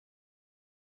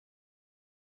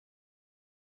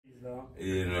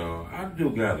You know, I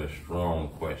do got a strong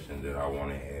question that I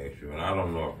want to ask you, and I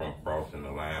don't know if I'm crossing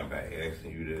the line by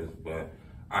asking you this, but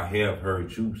I have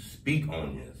heard you speak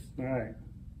on this. Right.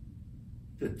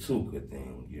 The Tooka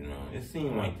thing, you know, it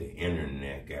seemed like the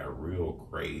internet got real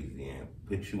crazy and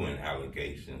put you in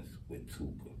allegations with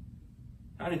Tooka.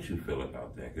 How did you feel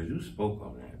about that? Because you spoke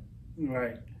on that.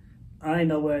 Right. I didn't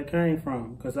know where it came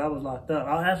from because I was locked up.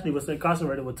 I actually was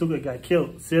incarcerated when Tooka got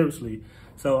killed, seriously.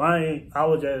 So I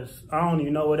don't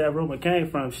even know where that rumor came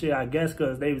from. Shit, I guess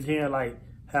because they was hearing like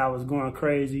how I was going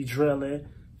crazy, drilling,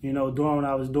 you know, doing what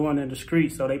I was doing in the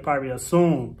streets. So they probably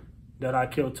assumed that I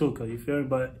killed Tooka, you feel me?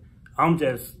 But I'm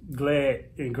just glad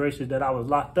and gracious that I was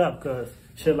locked up because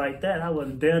shit like that, I would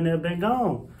have damn near been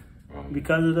gone.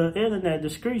 Because of the internet, the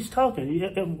streets talking.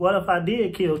 What if I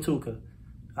did kill Tooka?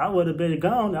 I would have been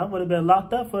gone. I would have been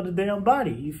locked up for the damn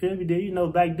body. You feel me? You know,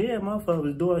 back then, motherfuckers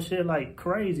was doing shit like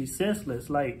crazy, senseless,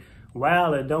 like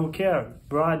wild and don't care.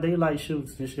 Broad daylight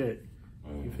shoots and shit.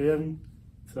 You feel me?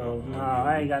 So, nah,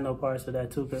 I ain't got no parts of that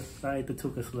Tooka. I ain't the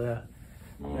Tooka slayer.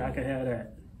 Yeah, I can have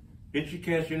that. Did you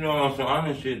catch, you know, on some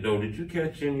honest shit though, did you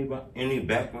catch any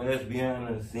backlash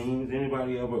behind the scenes?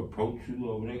 Anybody ever approach you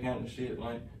over that kind of shit?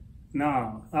 Like,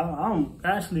 nah, I'm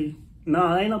actually,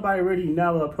 nah, ain't nobody really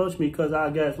never approached me because I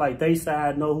guess like they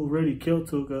side know who really killed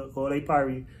Tooka, or they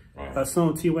probably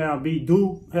assume TYMB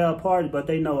do have parties, but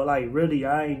they know like really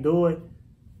I ain't do it.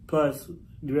 Plus,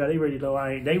 yeah, they really know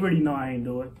I ain't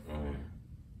do it.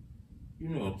 You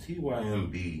know,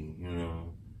 TYMB, you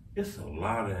know, it's a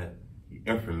lot of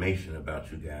information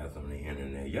about you guys on the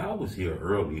internet. Y'all was here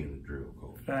early in the drill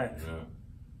code. Facts. You know?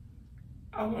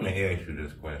 I want to ask you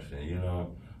this question, you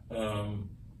know.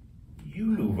 You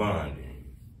knew Von, didn't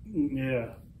you?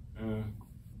 Yeah.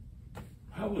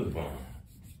 How was Von?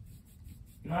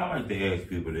 Now, I like to ask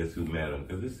people this who met him,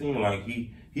 because it seemed like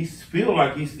he feel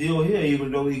like he's still here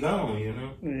even though he gone, you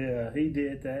know? Yeah, he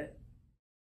did that.